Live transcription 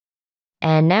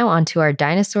And now on to our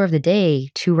dinosaur of the day,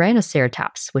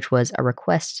 Tyrannoceratops, which was a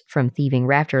request from thieving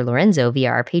raptor Lorenzo via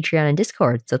our Patreon and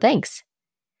Discord, so thanks.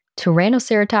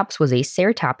 Tyrannoceratops was a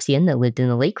ceratopsian that lived in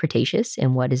the Late Cretaceous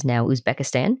in what is now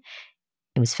Uzbekistan.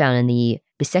 It was found in the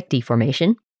Bissekty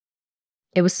Formation.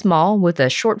 It was small with a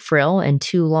short frill and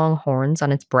 2 long horns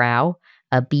on its brow,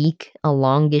 a beak, a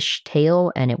longish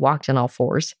tail, and it walked on all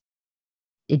fours.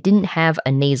 It didn't have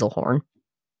a nasal horn.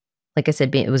 Like I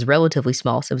said, it was relatively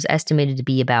small, so it was estimated to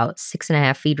be about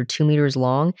 6.5 feet or 2 meters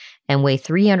long and weigh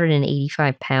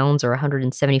 385 pounds or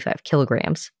 175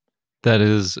 kilograms. That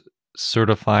is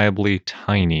certifiably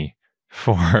tiny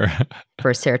for a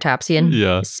ceratopsian.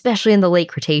 Yeah. Especially in the Late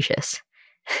Cretaceous.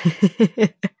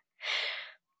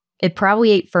 It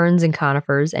probably ate ferns and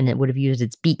conifers, and it would have used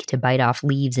its beak to bite off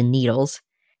leaves and needles.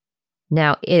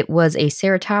 Now, it was a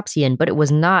ceratopsian, but it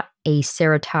was not a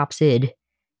ceratopsid.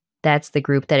 That's the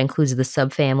group that includes the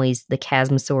subfamilies, the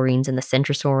chasmosaurines and the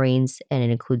centrosaurines, and it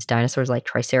includes dinosaurs like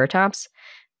Triceratops.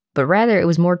 But rather, it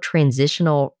was more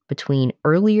transitional between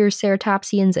earlier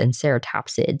ceratopsians and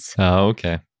ceratopsids. Oh,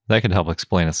 okay. That could help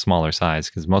explain a smaller size,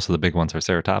 because most of the big ones are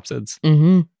ceratopsids.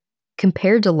 Mm-hmm.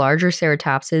 Compared to larger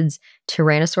ceratopsids,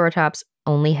 Tyrannoceratops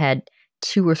only had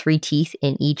 2 or 3 teeth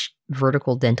in each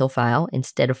vertical dental file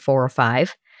instead of 4 or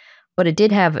 5. But it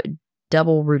did have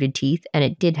double-rooted teeth, and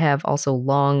it did have also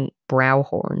long brow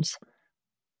horns.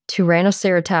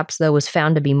 Tyrannoceratops, though, was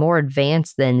found to be more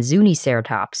advanced than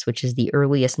Zuniceratops, which is the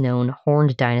earliest known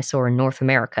horned dinosaur in North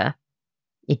America.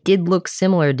 It did look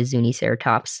similar to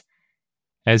Zuniceratops.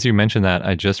 As you mentioned that,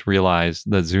 I just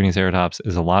realized that Zuniceratops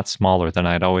is a lot smaller than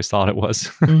I'd always thought it was.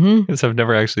 Mm-hmm. Because I've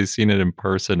never actually seen it in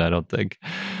person, I don't think.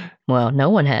 Well, no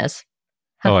one has.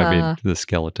 Oh, I mean, the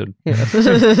skeleton.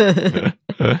 Yeah.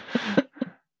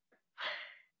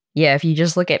 Yeah, if you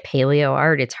just look at paleo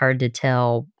art, it's hard to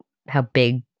tell how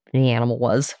big the animal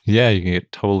was. Yeah, you can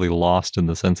get totally lost in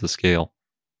the sense of scale.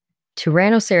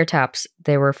 Tyrannoceratops,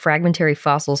 there were fragmentary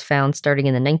fossils found starting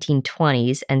in the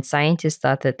 1920s, and scientists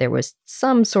thought that there was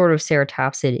some sort of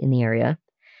ceratopsid in the area.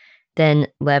 Then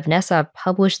Lev Nesov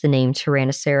published the name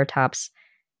Tyrannoceratops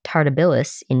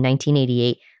tartabilis in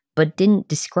 1988, but didn't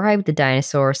describe the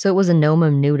dinosaur, so it was a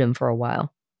nomen nudum for a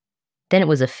while. Then it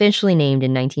was officially named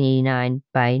in 1989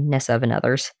 by Nesov and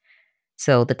others.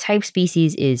 So the type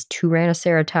species is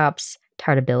Tyrannoceratops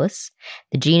tartabilis.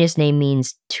 The genus name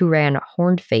means Turan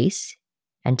horned face,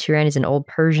 and Turan is an old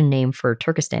Persian name for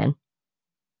Turkestan.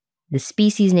 The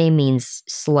species name means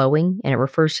slowing, and it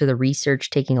refers to the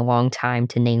research taking a long time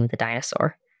to name the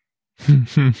dinosaur.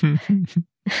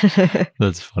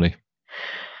 That's funny.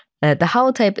 The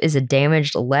holotype is a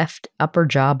damaged left upper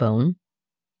jawbone.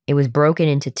 It was broken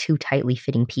into 2 tightly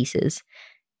fitting pieces.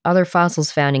 Other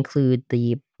fossils found include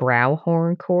the brow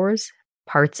horn cores,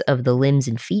 parts of the limbs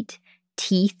and feet,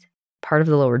 teeth, part of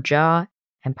the lower jaw,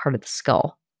 and part of the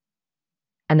skull.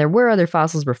 And there were other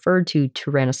fossils referred to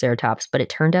Tyrannoceratops, but it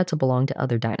turned out to belong to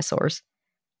other dinosaurs.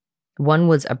 One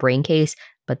was a brain case,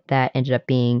 but that ended up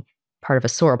being part of a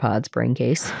sauropod's brain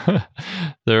case.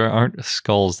 There aren't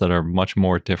skulls that are much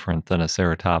more different than a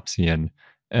ceratopsian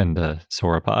and a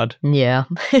sauropod. Yeah.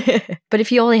 But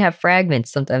if you only have fragments,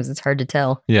 sometimes it's hard to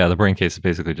tell. Yeah, the brain case is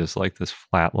basically just like this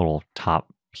flat little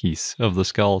top piece of the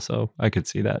skull, so I could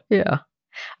see that. Yeah.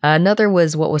 Another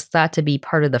was what was thought to be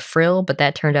part of the frill, but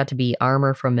that turned out to be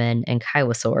armor from an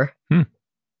ankylosaur.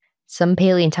 Some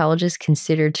paleontologists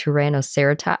considered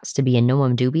Tyrannoceratops to be a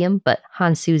nomen dubium, but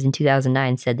Hans Sues in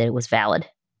 2009 said that it was valid.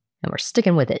 And we're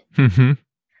sticking with it.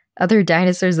 Other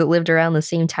dinosaurs that lived around the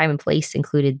same time and place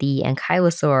included the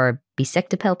ankylosaur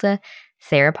Bissekty,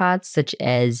 theropods such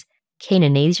as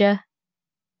Canonasia,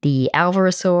 the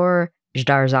alvarezsaur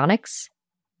Jdarzonyx,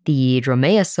 the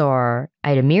dromaeosaur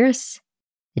Idamirus,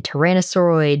 the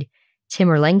tyrannosauroid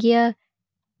Timurlengia,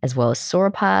 as well as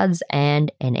sauropods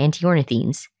and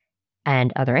antiornithines.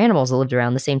 And other animals that lived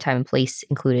around the same time and place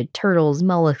included turtles,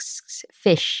 mollusks,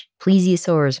 fish,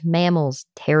 plesiosaurs, mammals,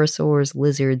 pterosaurs,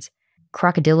 lizards,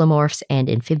 crocodilomorphs, and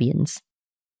amphibians.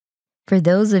 For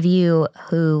those of you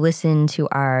who listen to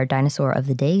our Dinosaur of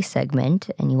the Day segment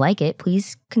and you like it,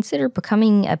 please consider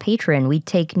becoming a patron. We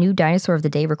take new Dinosaur of the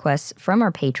Day requests from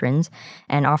our patrons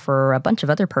and offer a bunch of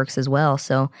other perks as well.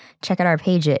 So check out our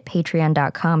page at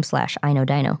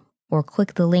patreon.com/iknowdino or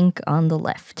click the link on the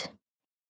left.